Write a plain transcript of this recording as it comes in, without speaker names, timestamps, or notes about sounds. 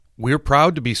We're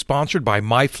proud to be sponsored by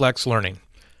MyFlex Learning.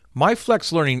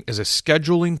 MyFlex Learning is a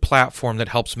scheduling platform that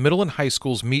helps middle and high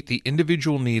schools meet the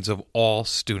individual needs of all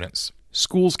students.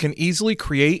 Schools can easily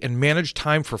create and manage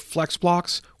time for flex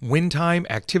blocks, win time,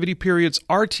 activity periods,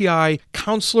 RTI,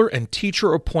 counselor and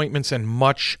teacher appointments, and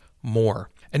much more.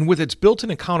 And with its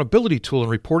built-in accountability tool and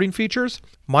reporting features,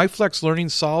 MyFlex Learning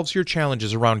solves your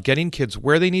challenges around getting kids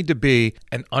where they need to be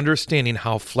and understanding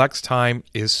how flex time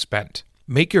is spent.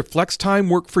 Make your flex time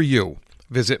work for you.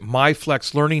 Visit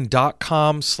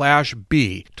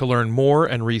myflexlearning.com/B to learn more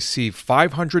and receive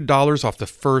 $500 off the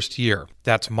first year.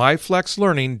 That's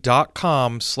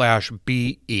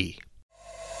myflexlearning.com/BE.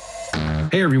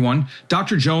 Hey everyone,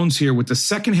 Dr. Jones here with the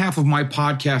second half of my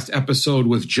podcast episode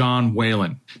with John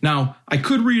Whalen. Now, I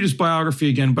could read his biography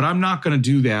again, but I'm not going to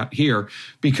do that here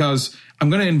because I'm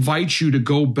going to invite you to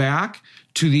go back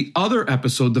to the other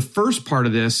episode, the first part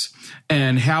of this,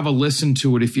 and have a listen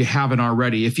to it if you haven't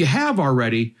already. If you have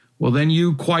already, well, then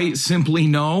you quite simply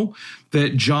know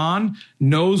that John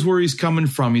knows where he's coming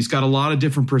from. He's got a lot of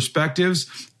different perspectives.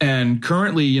 And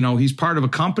currently, he's part of a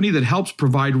company that helps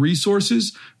provide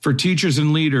resources for teachers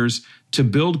and leaders to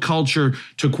build culture,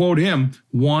 to quote him,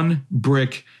 one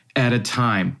brick at a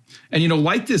time. And,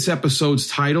 like this episode's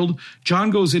titled, John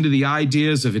goes into the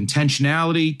ideas of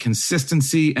intentionality,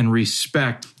 consistency, and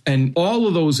respect, and all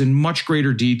of those in much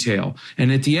greater detail. And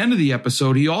at the end of the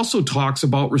episode, he also talks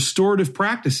about restorative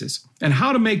practices and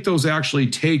how to make those actually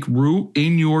take root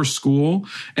in your school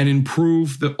and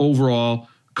improve the overall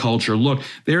culture. Look,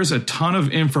 there's a ton of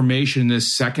information in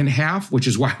this second half, which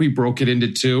is why we broke it into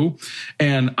two.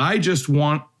 And I just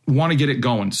want to get it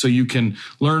going so you can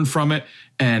learn from it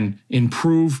and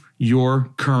improve your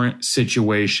current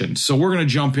situation. So we're going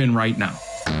to jump in right now.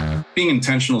 Being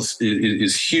intentional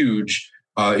is huge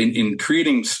in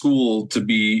creating school to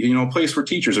be, a place where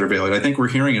teachers are valued. I think we're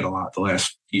hearing it a lot the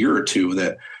last year or two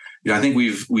that, I think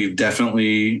we've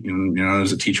definitely,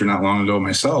 as a teacher not long ago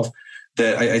myself,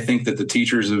 that I think that the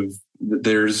teachers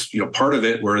there's, part of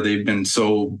it where they've been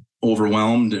so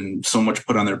overwhelmed and so much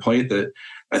put on their plate that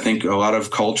I think a lot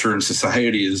of culture and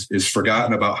society is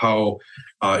forgotten about how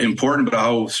important, but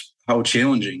how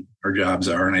challenging our jobs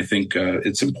are. And I think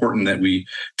it's important that we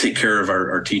take care of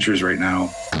our teachers right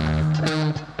now.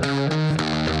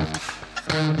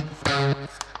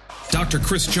 Dr.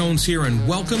 Chris Jones here, and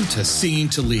welcome to Seeing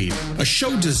to Lead, a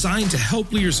show designed to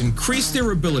help leaders increase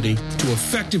their ability to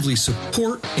effectively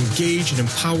support, engage, and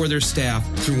empower their staff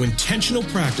through intentional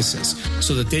practices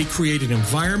so that they create an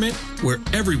environment where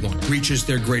everyone reaches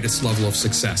their greatest level of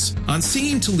success. On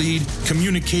Seeing to Lead,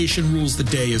 communication rules the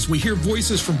day as we hear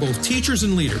voices from both teachers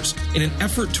and leaders in an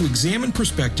effort to examine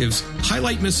perspectives,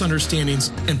 highlight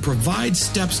misunderstandings, and provide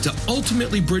steps to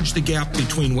ultimately bridge the gap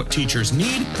between what teachers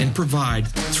need and provide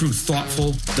through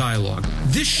thoughtful dialogue.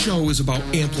 This show is about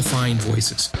amplifying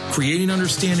voices, creating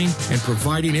understanding, and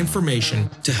providing information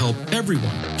to help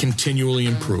everyone continually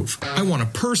improve. I want to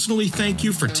personally thank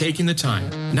you for taking the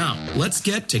time. Now, let's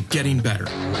get to getting better.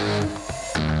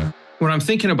 When I'm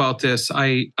thinking about this,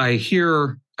 I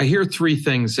hear three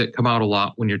things that come out a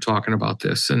lot when you're talking about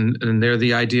this, and they're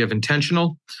the idea of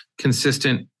intentional,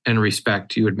 consistent, and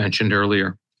respect you had mentioned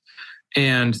earlier.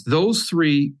 And those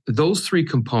three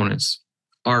components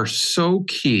are so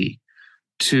key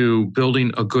to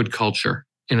building a good culture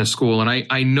in a school. And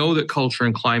I know that culture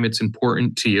and climate's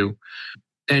important to you.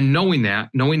 And knowing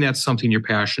that's something you're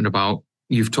passionate about,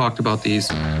 you've talked about these.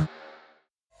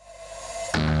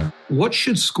 What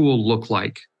should school look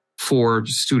like for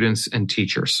students and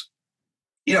teachers?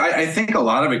 I think a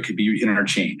lot of it could be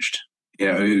interchanged.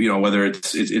 Whether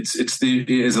it's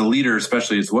the, as a leader,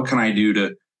 especially, it's what can I do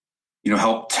to,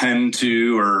 help tend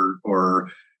to, or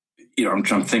I'm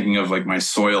thinking of like my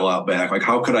soil out back. Like,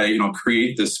 how could I,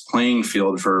 create this playing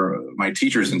field for my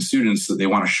teachers and students that they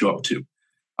want to show up to,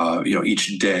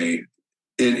 each day.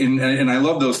 And I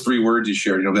love those three words you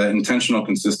shared, that intentional,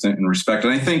 consistent, and respect.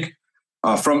 And I think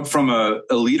from a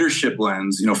leadership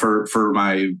lens, for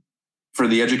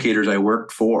the educators I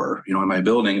worked for, in my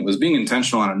building, it was being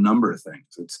intentional on a number of things.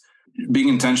 It's being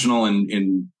intentional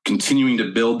in continuing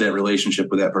to build that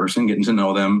relationship with that person, getting to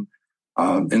know them.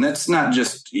 And that's not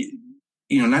just,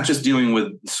 not just dealing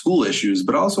with school issues,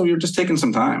 but also you're just taking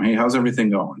some time. Hey, how's everything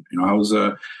going?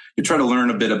 You try to learn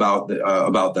a bit about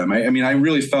them. I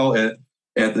really felt at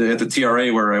the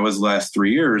TRA where I was the last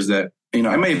 3 years that,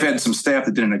 I may have had some staff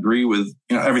that didn't agree with,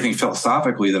 everything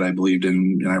philosophically that I believed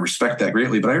in, and I respect that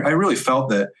greatly. But I really felt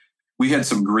that we had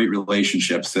some great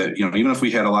relationships that, even if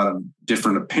we had a lot of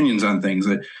different opinions on things,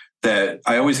 that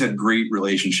I always had great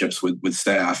relationships with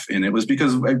staff. And it was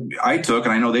because I took,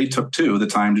 and I know they took too, the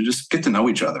time to just get to know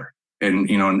each other and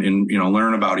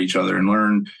learn about each other and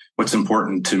learn what's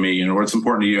important to me and what's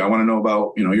important to you. I want to know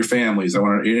about, your families. I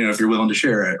want to, if you're willing to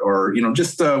share it, or,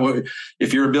 just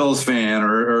if you're a Bills fan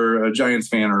or a Giants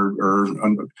fan or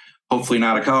hopefully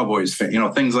not a Cowboys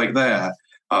fan, things like that.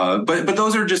 But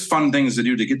those are just fun things to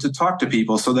do, to get to talk to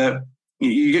people so that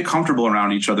you get comfortable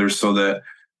around each other, so that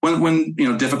when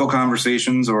difficult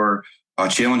conversations or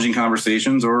challenging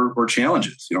conversations or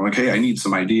challenges, hey, I need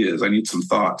some ideas, I need some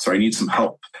thoughts, or I need some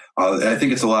help. I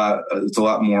think it's a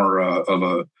lot more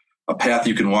of a path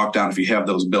you can walk down if you have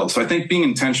those built. So I think being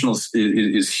intentional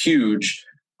is huge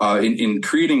in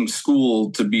creating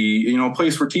school to be, a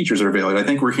place where teachers are valued. I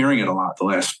think we're hearing it a lot the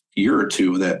last year or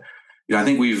two that, I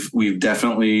think we've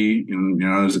definitely,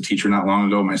 as a teacher not long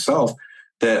ago myself,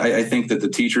 that I think that the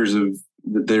teachers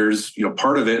that there's,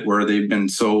 part of it where they've been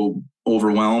so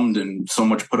overwhelmed and so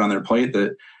much put on their plate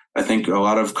that I think a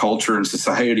lot of culture and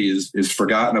society is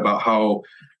forgotten about how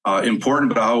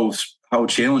important, but how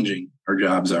challenging our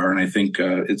jobs are. And I think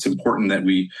it's important that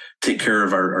we take care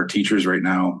of our teachers right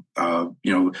now. A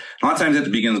lot of times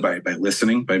it begins by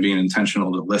listening, by being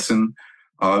intentional to listen,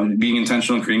 being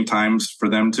intentional in creating times for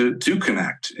them to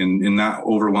connect and not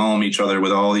overwhelm each other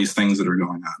with all these things that are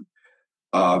going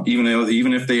on.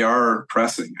 Even if they are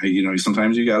pressing,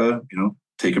 sometimes you gotta,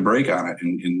 take a break on it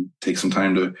and take some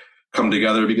time to come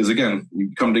together, because again,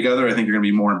 you come together, I think you're going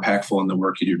to be more impactful in the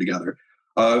work you do together.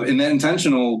 And that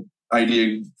intentional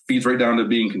idea feeds right down to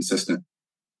being consistent.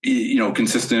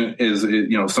 Consistent is,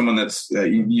 someone that's,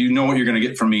 what you're going to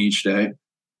get from me each day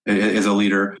as a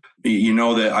leader.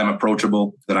 That I'm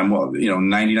approachable, that I'm,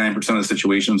 99% of the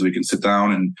situations we can sit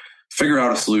down and figure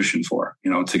out a solution for,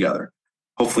 together.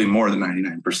 Hopefully more than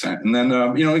 99%. And then,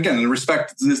 again, the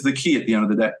respect is the key at the end of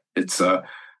the day. It's,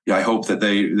 I hope that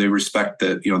they respect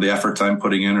that, the efforts I'm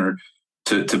putting in are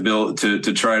to build, to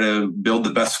try to build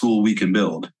the best school we can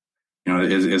build.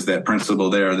 Is that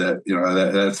principle there that,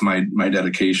 that's my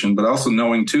dedication, but also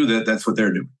knowing too that that's what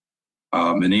they're doing.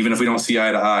 And even if we don't see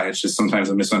eye to eye, it's just sometimes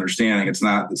a misunderstanding. It's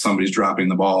not that somebody's dropping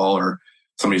the ball or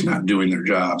somebody's not doing their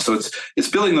job. So it's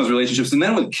building those relationships. And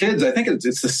then with kids, I think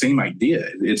it's the same idea.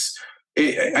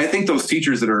 I think those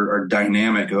teachers that are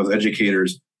dynamic, those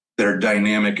educators that are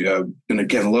dynamic, and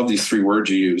again, I love these 3 words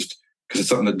you used, because it's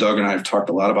something that Doug and I have talked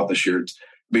a lot about this year.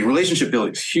 Relationship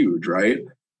building is huge, right?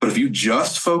 But if you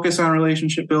just focus on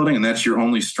relationship building and that's your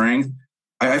only strength,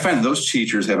 I find those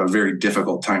teachers have a very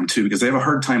difficult time too, because they have a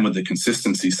hard time with the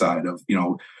consistency side of,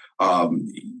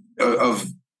 of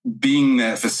being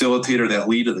that facilitator, that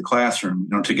lead of the classroom,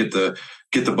 to get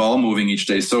the ball moving each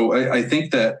day. So I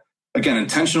think that, again,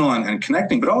 intentional on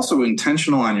connecting, but also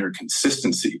intentional on your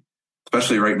consistency,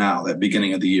 especially right now, that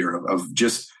beginning of the year of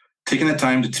just taking the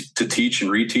time to teach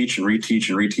and reteach and reteach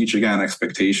and reteach again,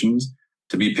 expectations,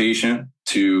 to be patient,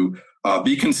 to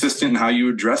be consistent in how you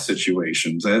address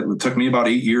situations. It took me about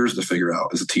 8 years to figure out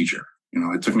as a teacher.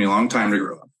 It took me a long time to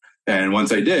grow up. And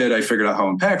once I did, I figured out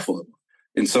how impactful it was.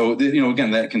 And so,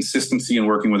 again, that consistency in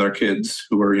working with our kids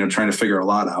who are, trying to figure a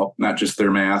lot out, not just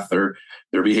their math or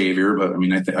their behavior. But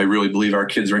I really believe our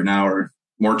kids right now are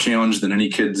more challenged than any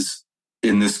kids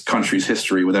in this country's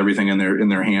history, with everything in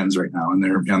their hands right now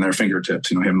and on their fingertips,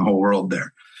 having the whole world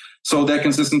there. So that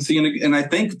consistency. And I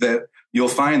think that you'll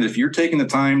find that if you're taking the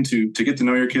time to get to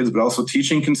know your kids, but also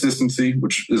teaching consistency,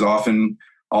 which is often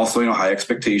also, high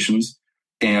expectations,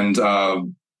 and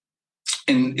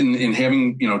in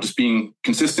having, just being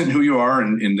consistent in who you are,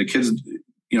 and the kids,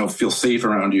 feel safe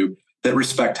around you, that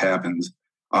respect happens.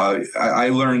 I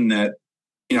learned that,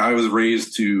 I was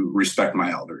raised to respect my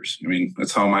elders.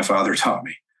 That's how my father taught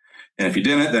me. And if you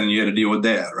didn't, then you had to deal with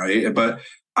that, right? But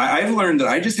I've learned that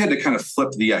I just had to kind of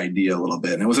flip the idea a little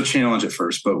bit. And it was a challenge at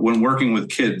first, but when working with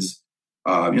kids,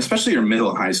 especially your middle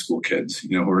and high school kids,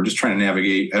 who are just trying to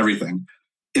navigate everything,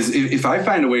 is if I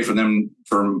find a way for them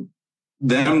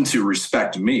to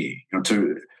respect me,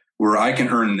 to where I can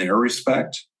earn their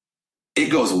respect, it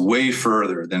goes way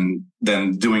further than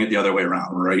doing it the other way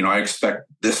around, right? I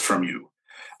expect this from you.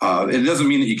 It doesn't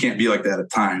mean that you can't be like that at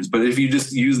times, but if you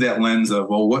just use that lens of,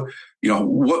 well,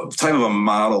 what type of a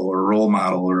model or role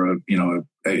model, or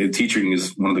teaching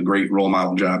is one of the great role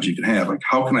model jobs you can have. Like,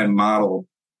 how can I model,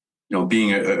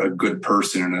 being a good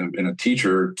person and a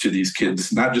teacher to these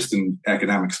kids, not just in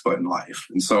academics, but in life.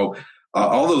 And so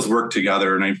all those work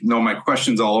together. And I know my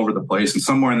question's all over the place, and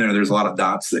somewhere in there's a lot of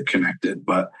dots that connected,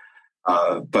 but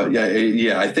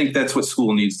yeah, I think that's what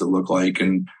school needs to look like.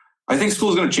 And I think school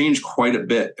is going to change quite a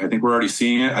bit. I think we're already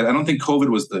seeing it. I don't think COVID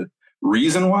was the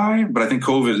reason why, but I think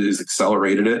COVID has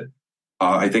accelerated it.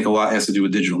 I think a lot has to do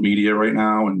with digital media right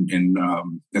now. And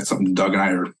that's something Doug and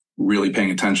I are really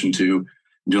paying attention to,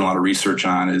 doing a lot of research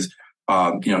on, is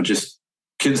just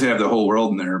kids have the whole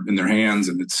world in their hands,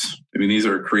 and these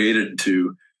are created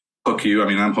to hook you. I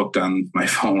mean, I'm hooked on my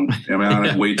phone. I mean, on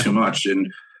it way too much.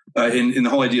 And the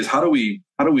whole idea is how do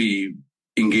we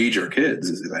engage our kids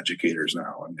as educators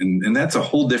now? And that's a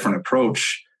whole different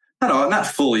approach. Not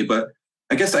fully, but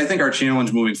I think our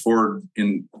challenge moving forward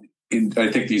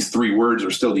I think these three words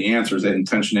are still the answers: that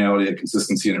intentionality, that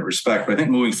consistency, and that respect. But I think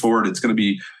moving forward, it's going to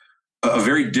be a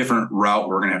very different route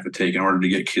we're going to have to take in order to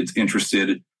get kids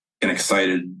interested and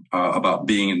excited about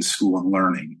being in school and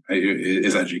learning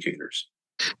as educators.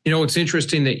 It's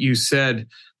interesting that you said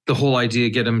the whole idea,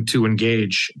 get them to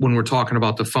engage when we're talking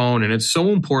about the phone. And it's so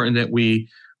important that we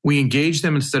engage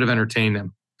them instead of entertain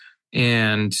them.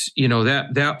 And,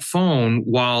 that phone,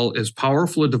 while as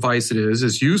powerful a device it is,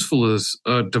 as useful as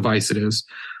a device it is,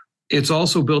 it's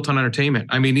also built on entertainment.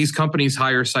 I mean, these companies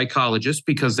hire psychologists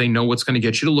because they know what's going to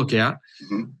get you to look at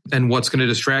and what's going to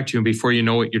distract you. And before you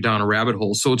know it, you're down a rabbit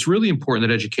hole. So it's really important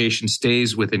that education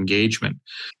stays with engagement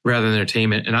rather than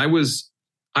entertainment. And I was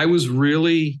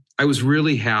really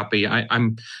happy. I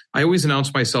always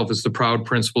announce myself as the proud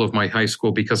principal of my high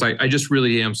school because I just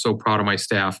really am so proud of my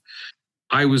staff.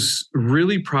 I was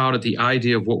really proud at the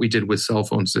idea of what we did with cell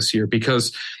phones this year,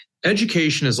 because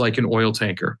education is like an oil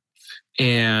tanker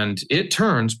and it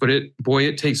turns, but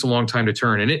it takes a long time to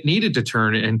turn, and it needed to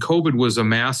turn. And COVID was a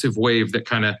massive wave that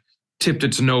kind of tipped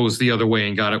its nose the other way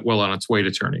and got it well on its way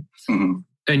to turning. Mm-hmm.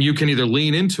 And you can either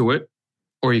lean into it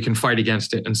or you can fight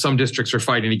against it. And some districts are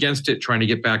fighting against it, trying to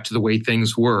get back to the way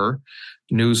things were.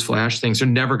 Newsflash, things are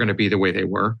never going to be the way they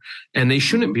were, and they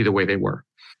shouldn't be the way they were.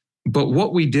 But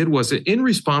what we did was, in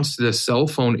response to this cell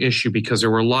phone issue, because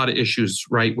there were a lot of issues,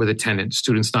 right, with attendance,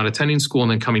 students not attending school and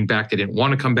then coming back, they didn't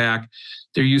want to come back.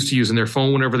 They're used to using their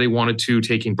phone whenever they wanted to,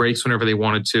 taking breaks whenever they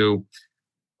wanted to.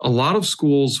 A lot of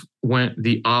schools went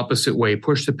the opposite way,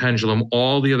 pushed the pendulum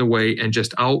all the other way, and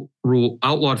just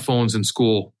outlawed phones in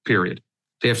school, period.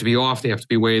 They have to be off, they have to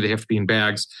be away, they have to be in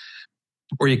bags,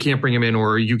 or you can't bring them in,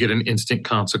 or you get an instant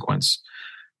consequence.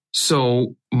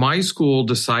 So my school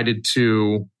decided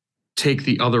to take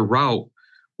the other route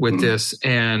with this,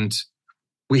 and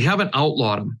we haven't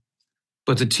outlawed them.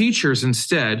 But the teachers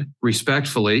instead,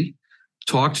 respectfully,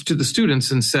 talked to the students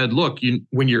and said, look,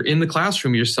 when you're in the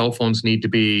classroom, your cell phones need to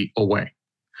be away.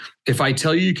 If I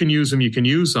tell you you can use them, you can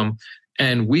use them.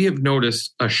 And we have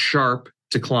noticed a sharp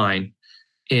decline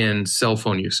in cell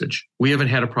phone usage. We haven't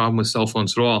had a problem with cell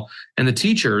phones at all. And the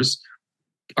teachers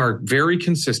are very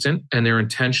consistent, and they're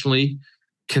intentionally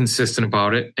consistent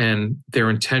about it, and they're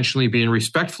intentionally being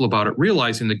respectful about it,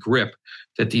 realizing the grip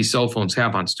that these cell phones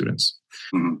have on students.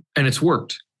 Mm-hmm. And it's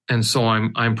worked. And so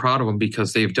I'm proud of them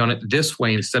because they've done it this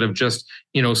way instead of just,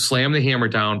 slam the hammer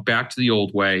down, back to the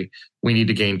old way. We need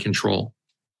to gain control.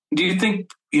 Do you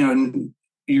think, in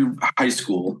your high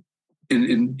school,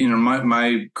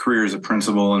 my career as a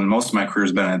principal, and most of my career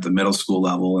has been at the middle school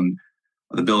level, and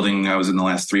the building I was in the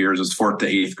last 3 years was 4th to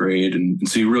 8th grade. And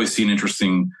so you really see an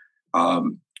interesting a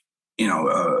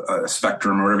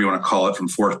spectrum, or whatever you want to call it, from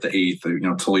 4th to 8th,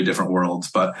 totally different worlds.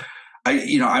 But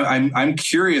I'm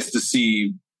curious to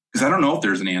see, because I don't know if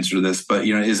there's an answer to this, but,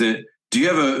 do you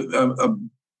have a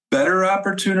better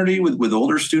opportunity with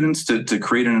older students to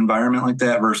create an environment like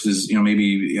that versus,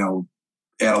 maybe,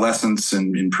 adolescents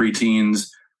and preteens,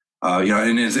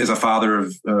 and as a father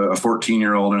of a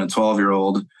 14-year-old and a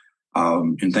 12-year-old,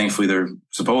 and thankfully they're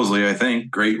supposedly, I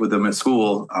think, great with them at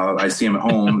school. I see them at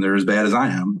home. They're as bad as I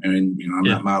am. I mean, I'm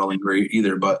not modeling great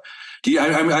either, but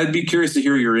I'd be curious to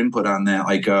hear your input on that.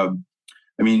 Like,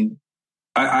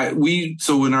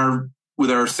 with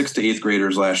our 6th to 8th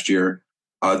graders last year,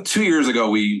 2 years ago,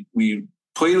 we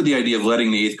played with the idea of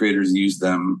letting the 8th graders use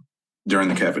them during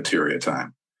the cafeteria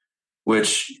time,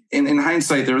 which in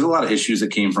hindsight, there was a lot of issues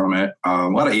that came from it. A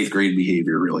lot of 8th grade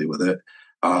behavior really with it.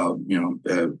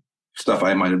 Stuff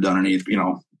I might have done in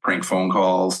 8th, prank phone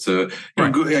calls to,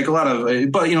 like a lot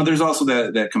of, but, there's also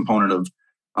that component of,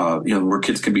 where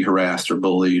kids can be harassed or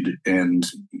bullied, and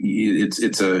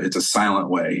it's a silent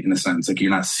way, in a sense, like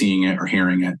you're not seeing it or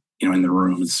hearing it, in the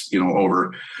room. It's,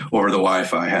 over the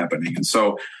Wi-Fi happening. And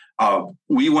so,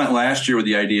 we went last year with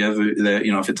the idea that,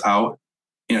 if it's out,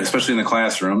 especially in the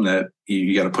classroom, that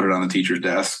you got to put it on the teacher's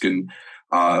desk, and,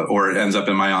 or it ends up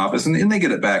in my office, and they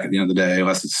get it back at the end of the day,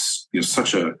 unless it's,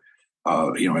 such a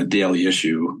daily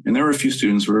issue. And there were a few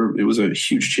students where it was a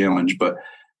huge challenge, but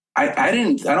I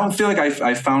don't feel like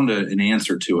I found an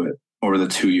answer to it over the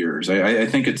 2 years. I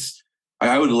think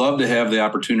I would love to have the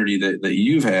opportunity that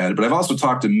you've had, but I've also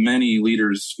talked to many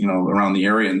leaders, around the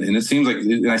area, and it seems like,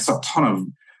 and I saw a ton of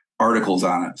articles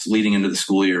on it leading into the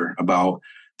school year about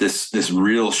this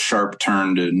real sharp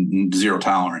turn to zero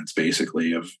tolerance,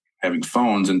 basically, of having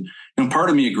phones. And part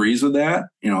of me agrees with that,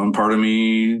 and part of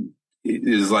me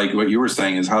is like what you were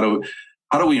saying is how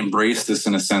do we embrace this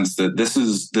in a sense that this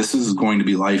is going to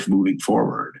be life moving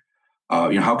forward?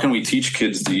 How can we teach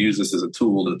kids to use this as a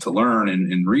tool to learn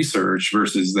and research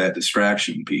versus that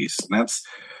distraction piece? And that's,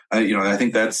 I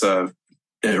think that's a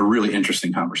really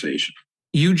interesting conversation.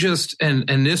 You just,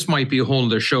 and this might be a whole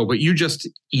other show, but you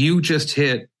just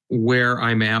hit where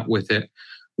I'm at with it.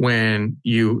 When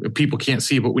people can't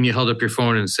see, but when you held up your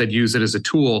phone and said, use it as a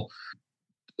tool.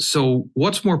 So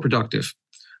what's more productive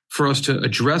for us to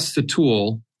address the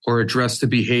tool or address the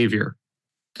behavior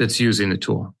that's using the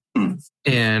tool?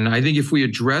 And I think if we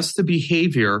address the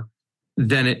behavior,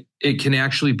 then it can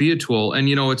actually be a tool. And,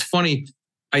 it's funny.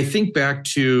 I think back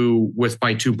to with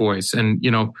my two boys and,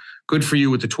 good for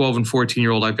you with the 12 and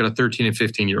 14-year-old. I've got a 13 and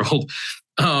 15-year-old.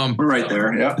 We're right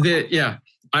there. Yeah. Yeah.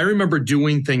 I remember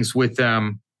doing things with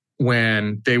them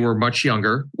when they were much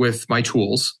younger with my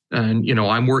tools. And,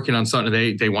 I'm working on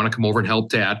something. They want to come over and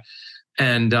help dad.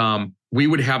 And we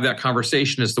would have that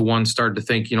conversation as the one started to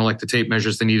think, like the tape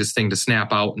measure's the neatest thing to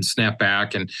snap out and snap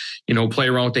back and, play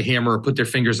around with the hammer or put their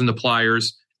fingers in the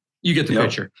pliers. You get the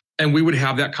picture. And we would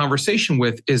have that conversation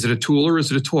with, is it a tool or is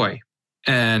it a toy?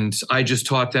 And I just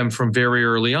taught them from very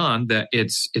early on that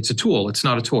it's a tool. It's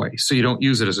not a toy. So you don't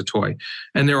use it as a toy.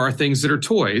 And there are things that are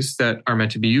toys that are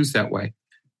meant to be used that way.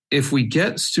 If we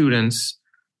get students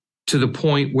to the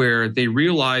point where they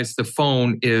realize the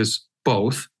phone is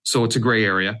both, so it's a gray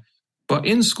area, but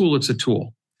in school, it's a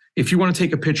tool. If you want to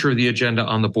take a picture of the agenda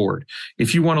on the board,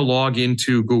 if you want to log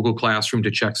into Google Classroom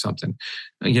to check something,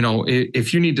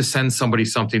 if you need to send somebody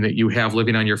something that you have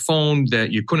living on your phone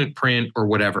that you couldn't print or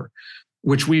whatever,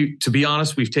 which to be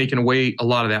honest, we've taken away a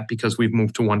lot of that because we've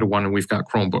moved to one-to-one and we've got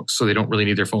Chromebooks, so they don't really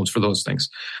need their phones for those things.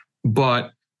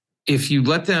 But if you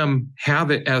let them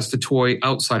have it as the toy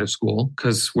outside of school,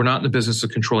 because we're not in the business of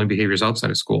controlling behaviors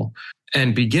outside of school,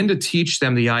 and begin to teach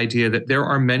them the idea that there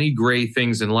are many gray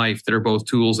things in life that are both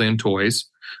tools and toys,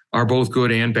 are both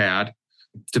good and bad,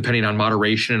 depending on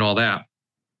moderation and all that,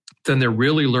 then they're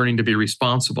really learning to be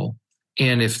responsible.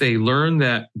 And if they learn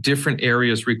that different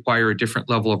areas require a different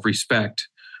level of respect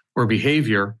or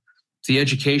behavior, the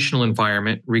educational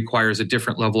environment requires a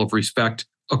different level of respect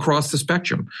across the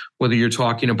spectrum, whether you're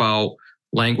talking about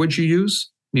language you use,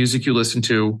 music you listen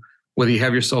to, whether you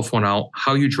have your cell phone out,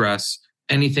 how you dress,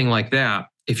 anything like that.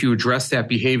 If you address that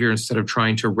behavior instead of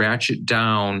trying to ratchet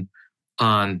down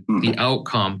on the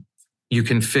outcome, you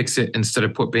can fix it instead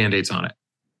of put Band-Aids on it.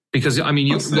 Because,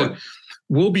 look,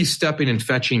 we'll be stepping and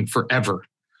fetching forever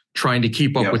trying to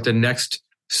keep up with the next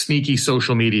sneaky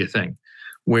social media thing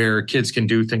where kids can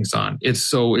do things on. It's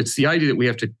the idea that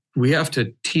we have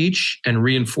to teach and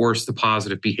reinforce the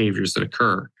positive behaviors that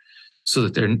occur so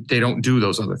that they don't do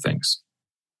those other things.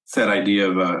 It's that idea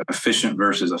of efficient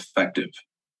versus effective.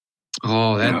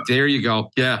 Oh, there you go.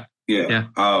 Yeah. Yeah.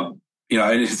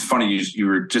 It's funny. You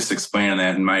were just explaining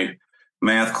that in my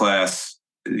math class,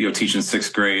 teaching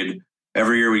sixth grade.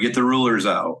 Every year we get the rulers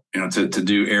out, to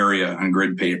do area on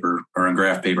grid paper or on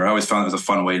graph paper. I always found it was a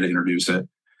fun way to introduce it.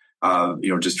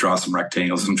 Just draw some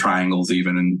rectangles, some triangles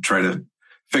even, and try to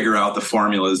figure out the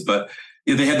formulas. But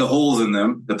they had the holes in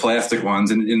them, the plastic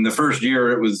ones. And in the first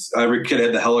year, it was every kid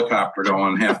had the helicopter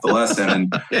going half the lesson.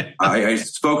 And I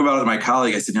spoke about it to my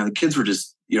colleague. I said, the kids were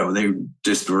just, they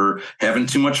just were having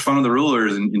too much fun with the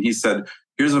rulers. And he said,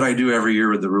 here's what I do every year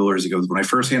with the rulers. He goes, when I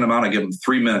first hand them out, I give them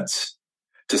 3 minutes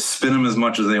to spin them as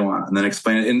much as they want and then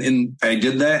explain it. And I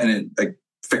did that and it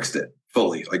fixed it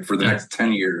fully, for the next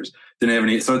 10 years. Didn't have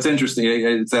any. So it's interesting.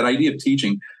 It's that idea of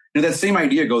teaching. That same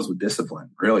idea goes with discipline,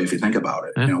 really, if you think about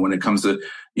it. Yeah. When it comes to,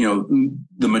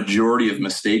 the majority of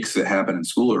mistakes that happen in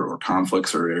school or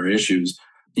conflicts or issues,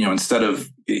 instead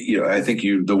of, I think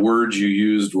the words you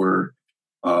used were,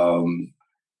 where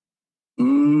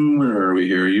are we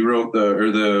here? You wrote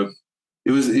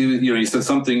you said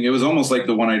something, it was almost like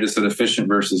the one I just said, efficient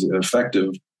versus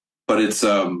effective, but it's,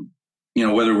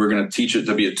 whether we're going to teach it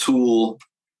to be a tool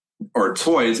or a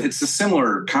toy, it's a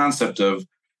similar concept of,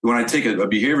 when I take a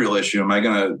behavioral issue, am I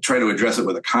going to try to address it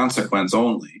with a consequence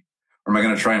only? Or am I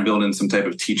going to try and build in some type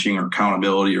of teaching or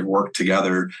accountability or work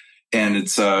together? And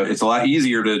it's a lot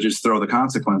easier to just throw the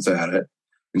consequence at it.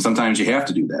 And sometimes you have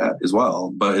to do that as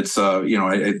well. But it's,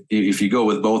 if you go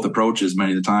with both approaches,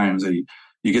 many of the times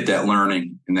you get that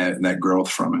learning and that growth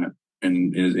from it.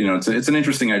 And, it's an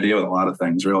interesting idea with a lot of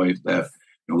things, really, that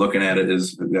looking at it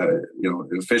is,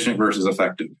 efficient versus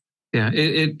effective. Yeah,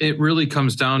 it really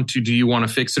comes down to, do you want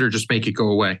to fix it or just make it go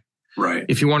away? Right.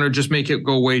 If you want to just make it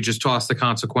go away, just toss the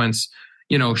consequence,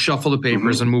 shuffle the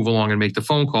papers and move along and make the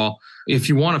phone call. If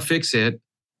you want to fix it,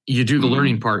 you do the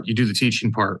learning part, you do the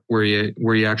teaching part, where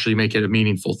you actually make it a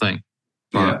meaningful thing.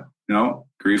 Yeah,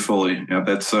 agree fully. Yeah,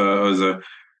 that's and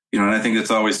I think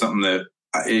that's always something that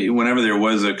whenever there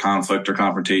was a conflict or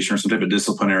confrontation or some type of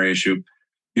disciplinary issue,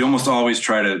 you almost always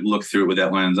try to look through it with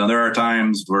that lens. Now, there are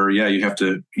times where, you have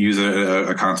to use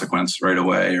a consequence right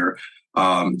away or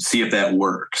see if that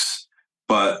works.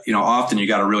 But, often you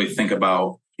got to really think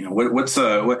about, what's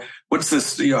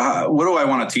this, what do I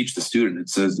want to teach the student? It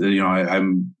says,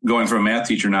 I'm going from a math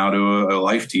teacher now to a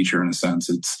life teacher in a sense.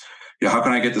 It's, how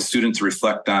can I get the student to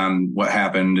reflect on what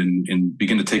happened and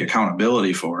begin to take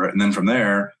accountability for it? And then from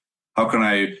there, how can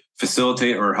I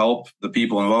facilitate or help the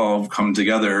people involved come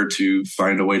together to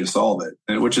find a way to solve it,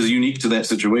 which is unique to that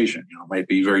situation. It might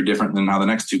be very different than how the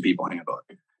next two people handle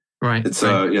it. Right. It's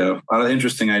a lot of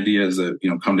interesting ideas that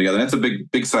come together. And that's a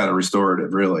big side of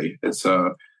restorative. Really, that's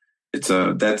with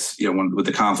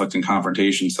the conflict and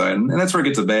confrontation side, and that's where it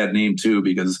gets a bad name too,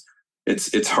 because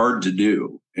it's hard to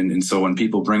do. And so when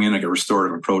people bring in like a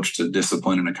restorative approach to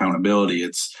discipline and accountability,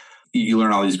 you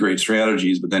learn all these great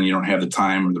strategies, but then you don't have the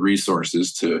time or the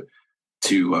resources to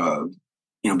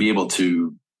be able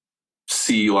to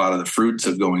see a lot of the fruits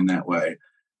of going that way.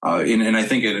 And I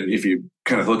think if you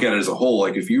kind of look at it as a whole,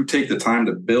 like if you take the time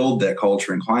to build that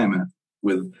culture and climate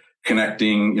with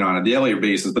connecting, on a daily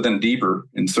basis, but then deeper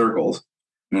in circles.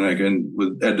 And again,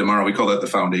 with Ed DeMaro, we call that the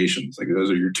foundations. Like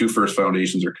those are your two first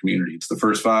foundations or community. It's the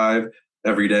first 5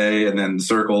 every day. And then the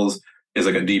circles is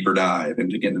like a deeper dive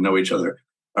into getting to know each other.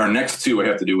 Our next 2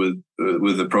 have to do with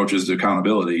approaches to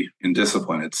accountability and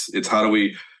discipline. It's how do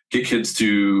we get kids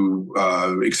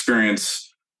to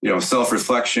experience,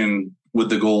 self-reflection with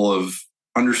the goal of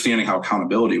understanding how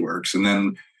accountability works. And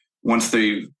then once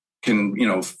they can,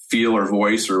 feel or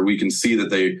voice, or we can see that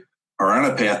they are on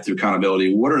a path to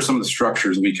accountability, what are some of the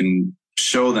structures we can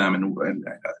show them and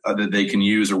that they can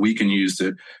use or we can use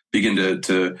to begin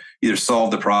to either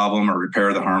solve the problem or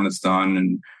repair the harm that's done?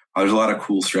 And there's a lot of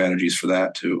cool strategies for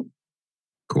that too.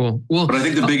 Cool. Well, but I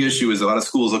think the big issue is a lot of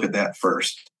schools look at that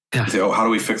first. Yeah. Say, how do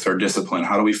we fix our discipline?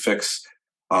 How do we fix,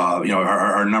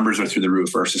 our numbers are through the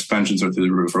roof, our suspensions are through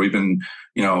the roof, or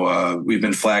we've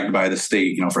been flagged by the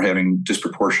state, for having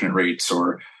disproportionate rates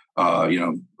or,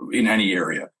 in any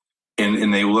area.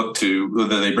 And they look to,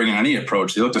 whether they bring in any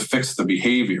approach, they look to fix the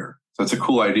behavior. So it's a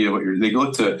cool idea. They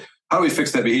look to, how do we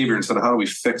fix that behavior instead of how do we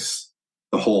fix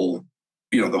the whole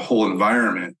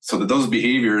environment, so that those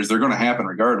behaviors, they're going to happen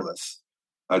regardless.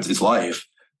 It's life.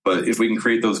 But if we can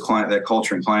create that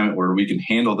culture and climate where we can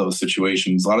handle those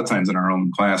situations, a lot of times in our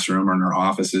own classroom or in our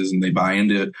offices, and they buy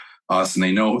into us and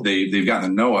they know they've gotten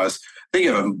to know us, they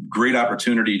have a great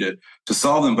opportunity to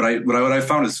solve them. But what I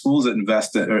found is schools that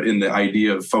invest in the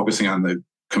idea of focusing on the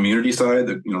community side,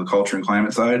 the culture and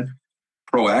climate side,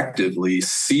 proactively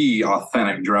see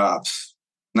authentic drops,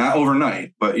 not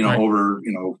overnight, but right. Over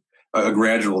a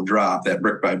gradual drop, that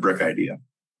brick by brick idea.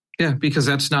 Yeah, because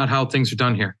that's not how things are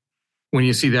done here. When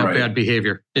you see that right. Bad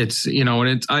behavior, it's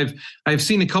and I've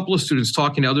seen a couple of students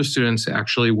talking to other students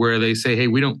actually where they say, "Hey,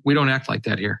 we don't act like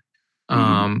that here,"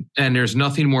 and there's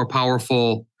nothing more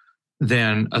powerful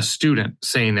than a student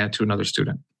saying that to another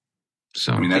student.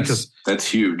 So that's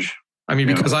huge. I mean,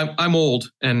 because I'm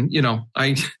old, and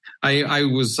I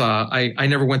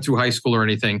never went through high school or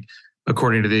anything,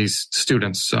 according to these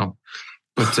students. So,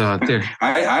 but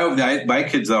my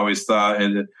kids always thought,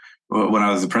 and when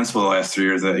I was the principal the last 3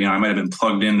 years, that I might have been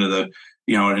plugged into the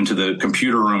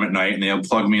computer room at night, and they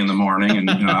unplugged me in the morning, and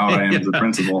out I am as a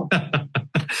principal.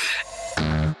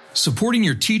 Supporting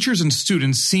your teachers and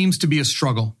students seems to be a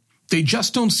struggle. They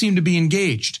just don't seem to be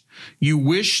engaged. You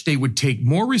wish they would take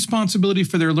more responsibility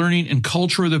for their learning and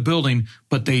culture of the building,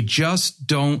 but they just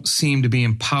don't seem to be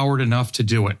empowered enough to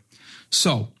do it.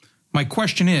 So, my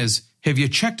question is, have you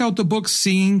checked out the book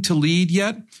Seeing to Lead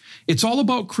yet? It's all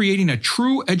about creating a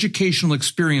true educational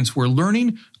experience where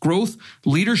learning, growth,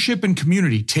 leadership, and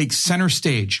community take center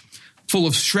stage. Full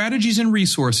of strategies and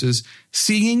resources,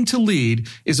 Seeing to Lead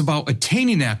is about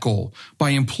attaining that goal by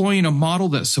employing a model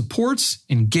that supports,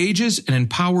 engages, and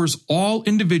empowers all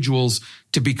individuals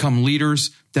to become leaders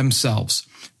themselves.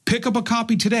 Pick up a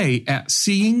copy today at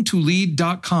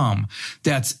seeingtolead.com.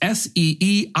 That's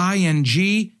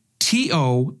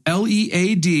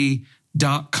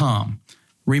SEEINGTOLEAD.com.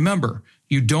 Remember,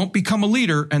 you don't become a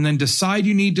leader and then decide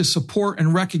you need to support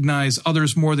and recognize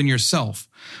others more than yourself.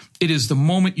 It is the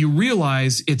moment you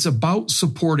realize it's about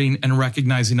supporting and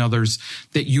recognizing others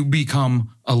that you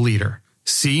become a leader.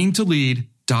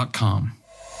 Seeingtolead.com.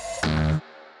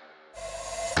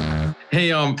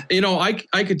 Hey,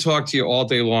 I could talk to you all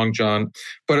day long, John,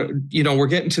 but, we're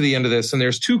getting to the end of this, and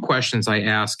there's 2 questions I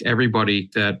ask everybody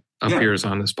that appears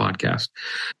on this podcast.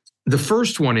 The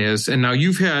first one is, and now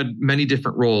you've had many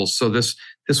different roles, so this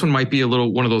one might be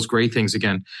one of those gray things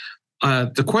again.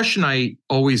 The question I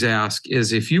always ask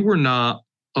is, if you were not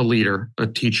a leader, a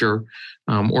teacher,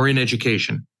 or in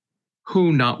education,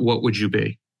 who, not what would you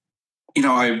be?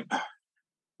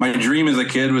 My dream as a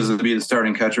kid was to be the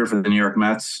starting catcher for the New York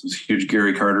Mets. I was a huge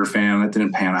Gary Carter fan. That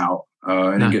didn't pan out.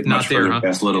 I didn't get much further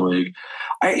past Little League.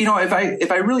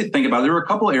 If I really think about it, there were a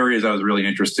couple areas I was really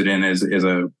interested in as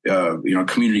a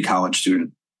community college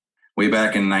student. Way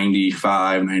back in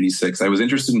 95, 96, I was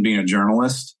interested in being a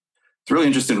journalist. I was really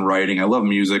interested in writing. I love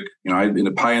music. In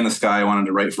a Pie in the Sky, I wanted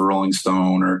to write for Rolling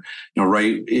Stone or,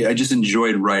 write. I just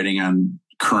enjoyed writing on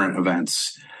current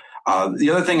events. The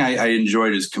other thing I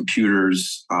enjoyed is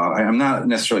computers. I'm not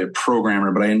necessarily a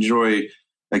programmer, but I enjoy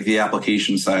like the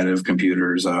application side of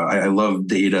computers. I love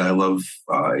data. I love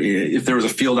if there was a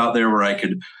field out there where I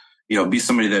could, be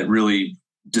somebody that really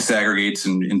disaggregates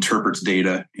and interprets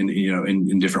data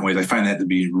in different ways. I find that to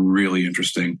be really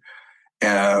interesting.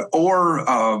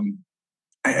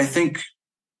 I think,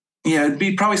 it'd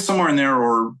be probably somewhere in there,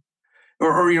 or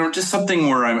just something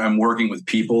where I'm working with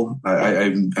people.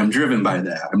 I'm driven by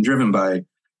that. I'm driven by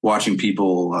watching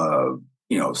people,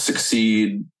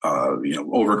 succeed,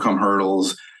 overcome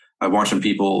hurdles. I'm watching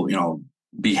people,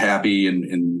 be happy,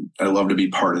 and I love to be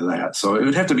part of that. So it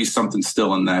would have to be something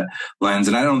still in that lens.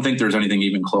 And I don't think there's anything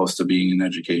even close to being in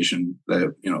education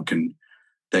that,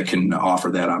 can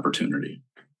offer that opportunity.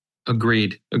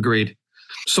 Agreed.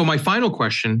 So my final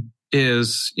question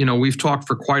is, we've talked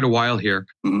for quite a while here,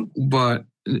 but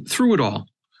through it all,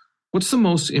 what's the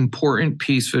most important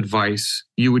piece of advice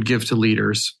you would give to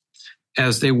leaders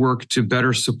as they work to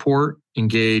better support,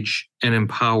 engage, and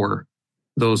empower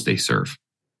those they serve?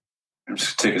 I'm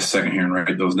just take a second here and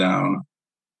write those down.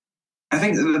 I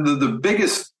think the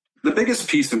biggest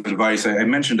piece of advice I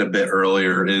mentioned a bit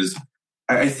earlier is,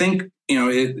 I think,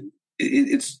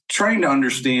 it's trying to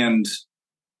understand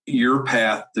your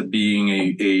path to being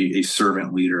a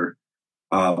servant leader.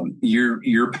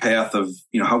 Your path of,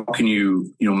 how can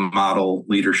you, model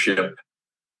leadership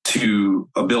to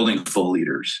a building full of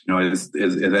leaders, as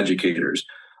educators.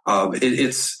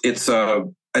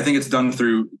 I think it's done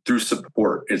through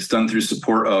support. It's done through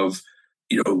support of,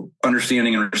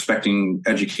 understanding and respecting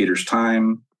educators'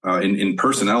 time, in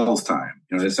personnel's time.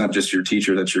 It's not just your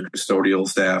teacher, that's your custodial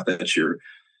staff, that's your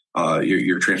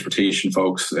transportation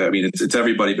folks. I mean, it's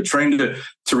everybody, but trying to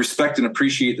respect and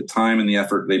appreciate the time and the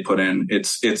effort they put in.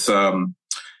 It's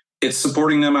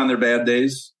supporting them on their bad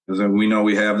days, because we know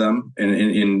we have them, and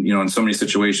in so many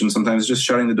situations, sometimes just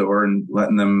shutting the door and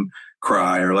letting them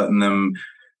cry, or letting them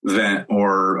vent,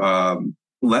 or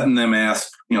letting them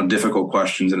ask difficult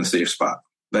questions in a safe spot.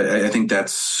 But I think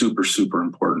that's super, super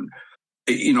important.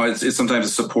 It's sometimes a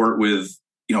support with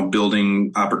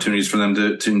building opportunities for them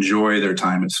to enjoy their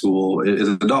time at school as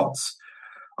adults,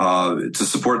 to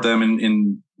support them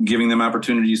in giving them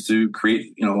opportunities to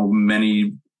create,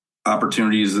 many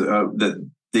opportunities that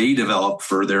they develop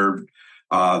for their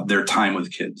time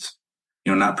with kids,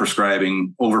 not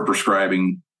over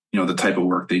prescribing, the type of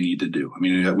work they need to do. I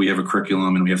mean, we have a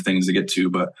curriculum and we have things to get to,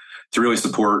 but to really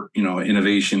support,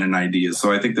 innovation and ideas.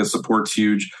 So I think that support's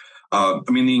huge. The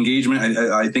engagement,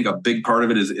 I think a big part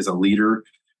of it is a leader,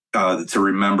 to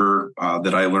remember,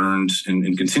 that I learned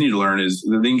and continue to learn, is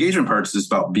the engagement part is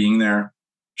just about being there,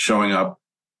 showing up,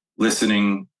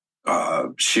 listening,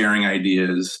 sharing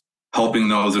ideas, helping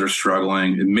those that are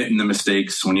struggling, admitting the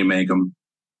mistakes when you make them.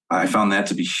 I found that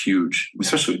to be huge,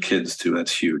 especially with kids too.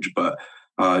 That's huge. But,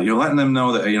 letting them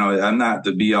know that, I'm not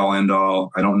the be all end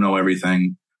all. I don't know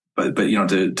everything, but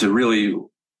to really,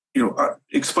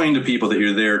 explain to people that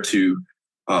you're there to,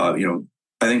 I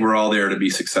think we're all there to be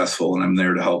successful, and I'm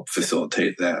there to help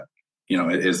facilitate that,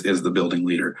 as the building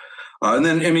leader. And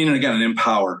then, again, and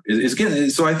empower is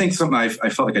getting. So I think something I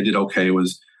felt like I did okay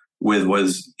was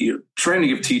trying to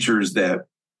give teachers that,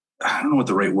 I don't know what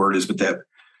the right word is, but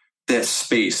that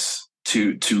space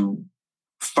to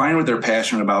find what they're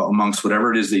passionate about amongst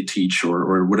whatever it is they teach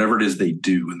or whatever it is they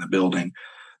do in the building,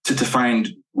 to find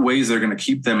ways that are going to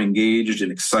keep them engaged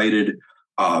and excited,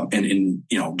 and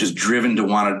just driven to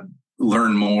want to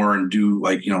learn more and do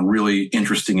really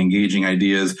interesting, engaging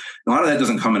ideas. A lot of that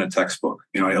doesn't come in a textbook.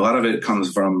 A lot of it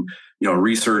comes from,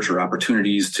 research or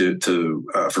opportunities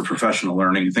for professional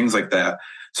learning, things like that.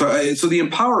 So the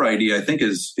empower idea, I think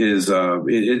there's so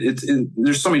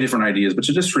many different ideas, but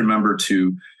to just remember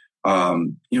to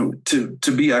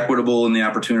be equitable in the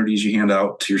opportunities you hand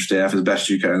out to your staff as best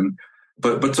you can,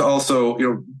 but to also,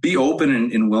 be open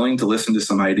and willing to listen to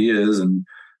some ideas and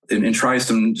and try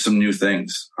some new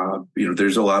things.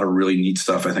 There's a lot of really neat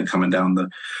stuff, I think, coming down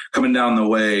the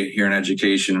way here in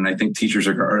education. And I think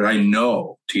I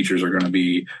know teachers are going to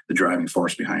be the driving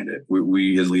force behind it.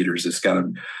 We as leaders just got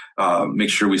to make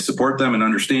sure we support them and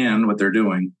understand what they're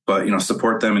doing, but,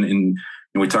 support them. And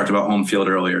we talked about home field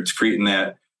earlier. It's creating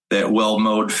that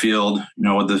well-mowed field,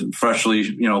 with the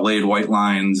freshly, laid white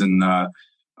lines and, the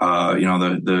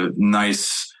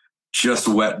nice, just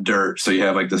wet dirt. So you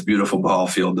have like this beautiful ball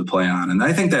field to play on. And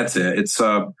I think that's it. It's,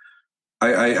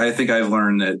 I think I've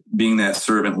learned that being that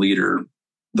servant leader,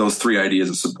 those three ideas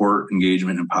of support,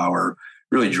 engagement, and power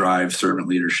really drive servant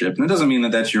leadership. And it doesn't mean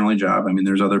that that's your only job. I mean,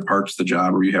 there's other parts of the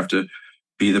job where you have to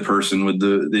be the person with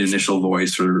the initial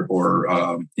voice or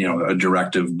a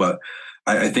directive. But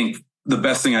I think the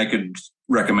best thing I could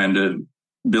recommend to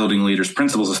building leaders,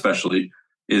 principals especially,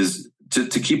 is to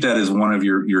keep that as one of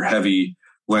your heavy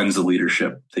lens of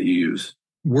leadership that you use.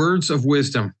 Words of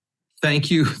wisdom.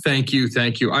 Thank you.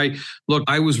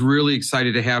 I was really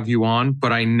excited to have you on,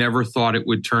 but I never thought it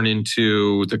would turn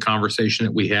into the conversation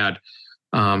that we had.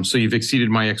 So you've exceeded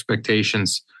my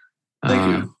expectations.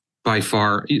 Thank you. By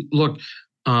far. Look,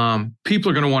 people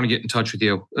are going to want to get in touch with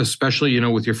you, especially,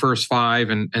 with your first 5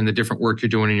 and the different work you're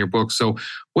doing in your book. So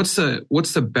what's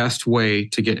the best way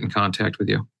to get in contact with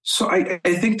you? So I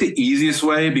think the easiest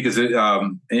way, because it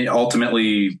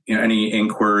ultimately, any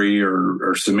inquiry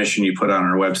or submission you put on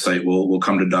our website will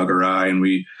come to Doug or I, and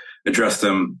we address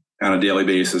them on a daily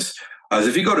basis. Is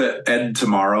if you go to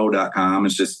edtomorrow.com,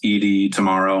 it's just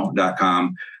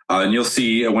edtomorrow.com, and you'll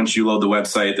see once you load the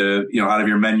website, out of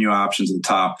your menu options at the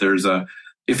top, there's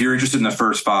if you're interested in the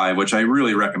first 5, which I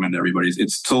really recommend to everybody,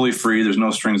 it's totally free. There's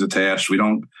no strings attached. We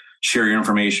don't share your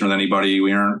information with anybody.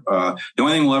 We aren't, the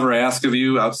only thing we'll ever ask of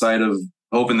you outside of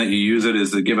hoping that you use it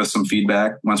is to give us some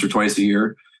feedback once or twice a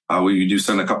year. We do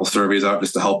send a couple surveys out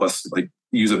just to help us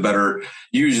use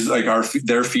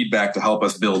their feedback to help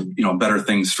us build, better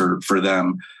things for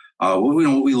them.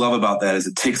 What we love about that is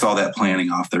it takes all that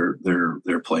planning off their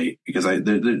plate, because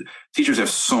the teachers have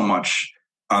so much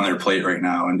on their plate right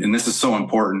now. And this is so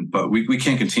important, but we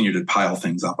can't continue to pile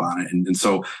things up on it. And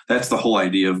so that's the whole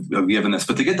idea of giving this.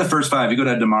 But to get the first 5, you go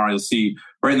to Ed Tomorrow, you'll see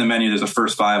right in the menu, there's a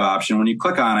first 5 option. When you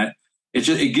click on it,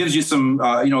 it gives you some,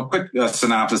 a quick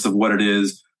synopsis of what it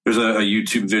is. There's a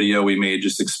YouTube video we made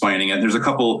just explaining it. There's a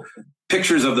couple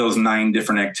pictures of those 9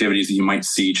 different activities that you might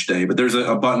see each day, but there's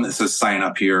a button that says sign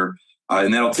up here,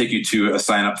 and that'll take you to a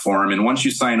sign up form. And once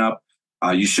you sign up,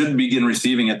 you should begin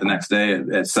receiving it the next day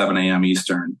at 7 a.m.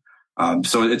 Eastern.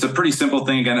 So it's a pretty simple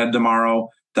thing. Again, at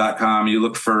tomorrow.com, you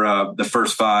look for the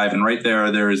first 5, and right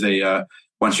there is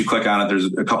once you click on it, there's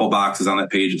a couple boxes on that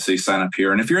page that say sign up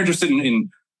here. And if you're interested in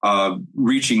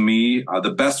reaching me,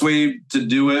 the best way to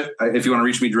do it, if you want to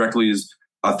reach me directly, is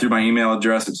through my email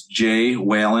address. It's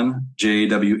jwhalen,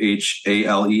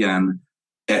 JWHALEN,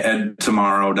 at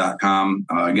edtomorrow.com.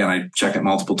 Again, I check it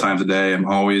multiple times a day. I'm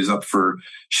always up for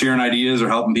sharing ideas or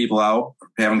helping people out,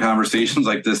 having conversations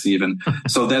like this even.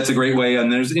 So that's a great way.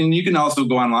 And you can also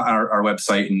go on our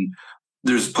website, and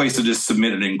there's a place to just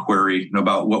submit an inquiry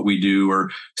about what we do or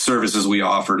services we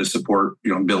offer to support,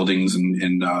 buildings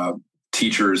and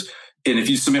teachers. And if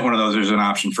you submit one of those, there's an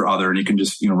option for other, and you can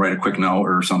just, write a quick note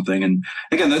or something. And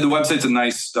again, the website's a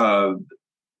nice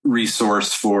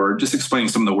resource for just explaining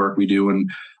some of the work we do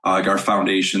and our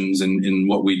foundations and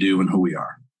what we do and who we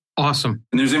are. Awesome.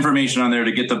 And there's information on there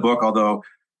to get the book,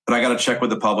 but I got to check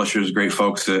with the publishers, great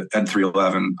folks at Ed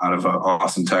 311 out of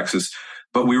Austin, Texas.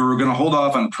 But we were going to hold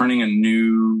off on printing a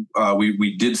new,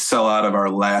 we did sell out of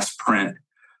our last print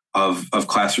of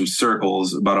Classroom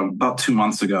Circles about 2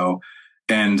 months ago.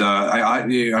 And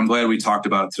I'm glad we talked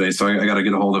about it today. So I got to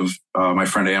get a hold of my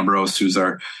friend Ambrose, who's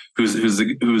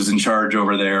in charge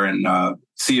over there, and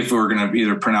see if we're going to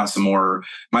either print out some more.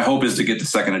 My hope is to get the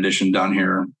second edition done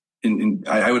here.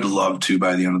 I would love to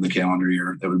by the end of the calendar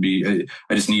year. That would be.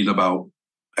 I need about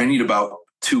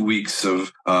 2 weeks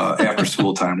of after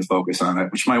school time to focus on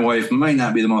it, which my wife might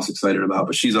not be the most excited about,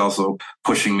 but she's also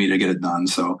pushing me to get it done.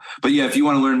 So, but yeah, if you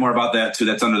want to learn more about that too,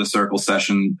 that's under the Circles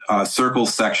section.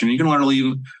 You can learn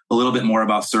a little bit more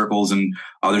about Circles, and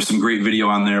there's some great video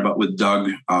on there with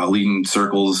Doug leading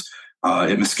Circles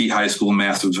at Mesquite High School,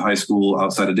 massive high school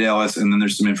outside of Dallas. And then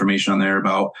there's some information on there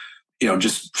about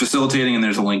just facilitating, and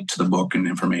there's a link to the book and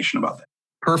information about that.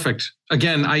 Perfect.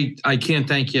 Again, I can't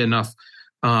thank you enough.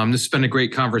 This has been a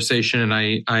great conversation,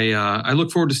 and I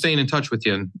look forward to staying in touch with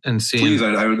you and seeing. Please,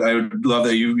 I would love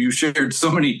that. You shared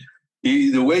so many,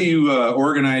 the way you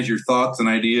organize your thoughts and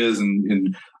ideas,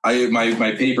 and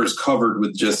my paper's covered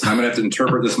with just. I'm gonna have to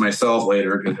interpret this myself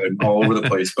later because I'm all over the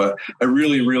place. But I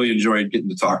really, really enjoyed getting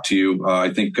to talk to you.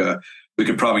 I think it we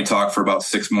could probably talk for about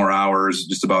 6 more hours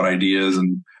just about ideas.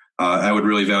 And I would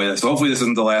really value that. So hopefully this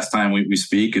isn't the last time we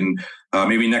speak. And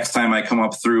maybe next time I come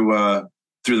up through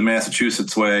the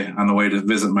Massachusetts way on the way to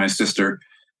visit my sister,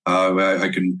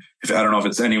 I can, I don't know if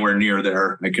it's anywhere near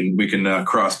there, we can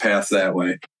cross paths that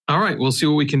way. All right. We'll see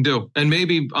what we can do. And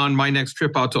maybe on my next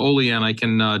trip out to Olean, I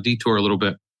can detour a little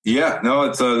bit. Yeah, no,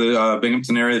 it's the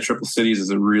Binghamton area, the Triple Cities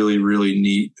is a really, really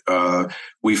neat,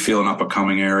 we feel an up and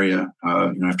coming area,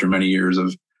 after many years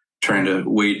of trying to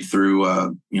wade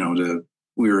through,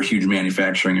 we were a huge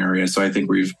manufacturing area. So I think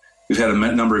we've had a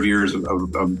number of years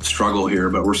of struggle here,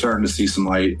 but we're starting to see some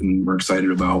light and we're excited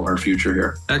about our future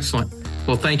here. Excellent.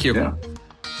 Well, thank you. Yeah,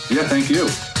 thank you.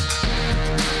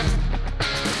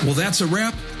 Well, that's a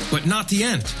wrap, but not the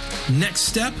end. Next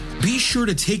step, be sure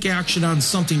to take action on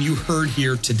something you heard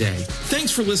here today. Thanks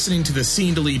for listening to the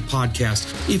Seen to Lead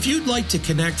podcast. If you'd like to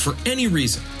connect for any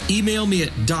reason, email me at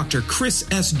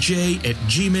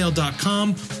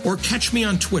drchrisSJ@gmail.com or catch me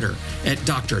on Twitter at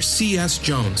Dr. C.S.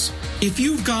 Jones. If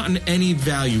you've gotten any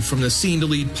value from the Seen to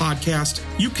Lead podcast,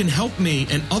 you can help me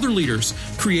and other leaders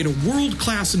create a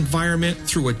world-class environment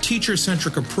through a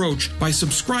teacher-centric approach by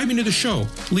subscribing to the show,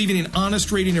 leaving an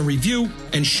honest rating and review,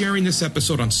 and sharing this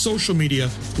episode on social media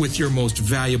with your most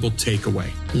valuable takeaway.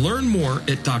 Learn more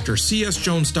at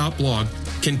drcsjones.blog.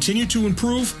 Continue to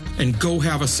improve and go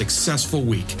have a successful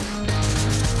week.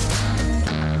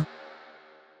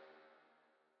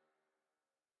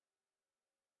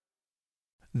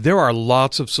 There are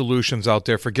lots of solutions out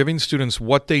there for giving students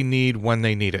what they need when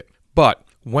they need it. But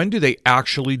when do they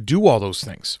actually do all those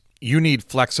things? You need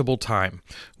flexible time.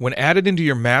 When added into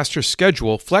your master's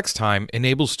schedule, Flex Time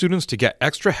enables students to get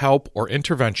extra help or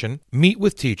intervention, meet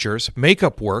with teachers, make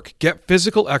up work, get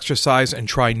physical exercise, and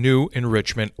try new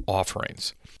enrichment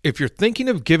offerings. If you're thinking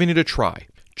of giving it a try,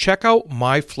 check out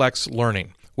My Flex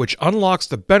Learning, which unlocks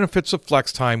the benefits of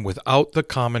Flex Time without the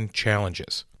common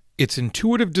challenges. Its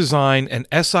intuitive design and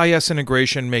SIS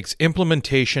integration makes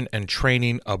implementation and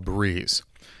training a breeze.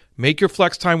 Make your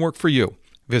Flex Time work for you.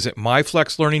 Visit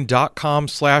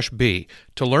myflexlearning.com/B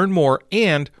to learn more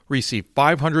and receive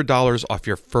 $500 off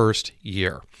your first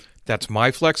year. That's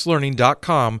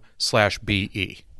myflexlearning.com/BE.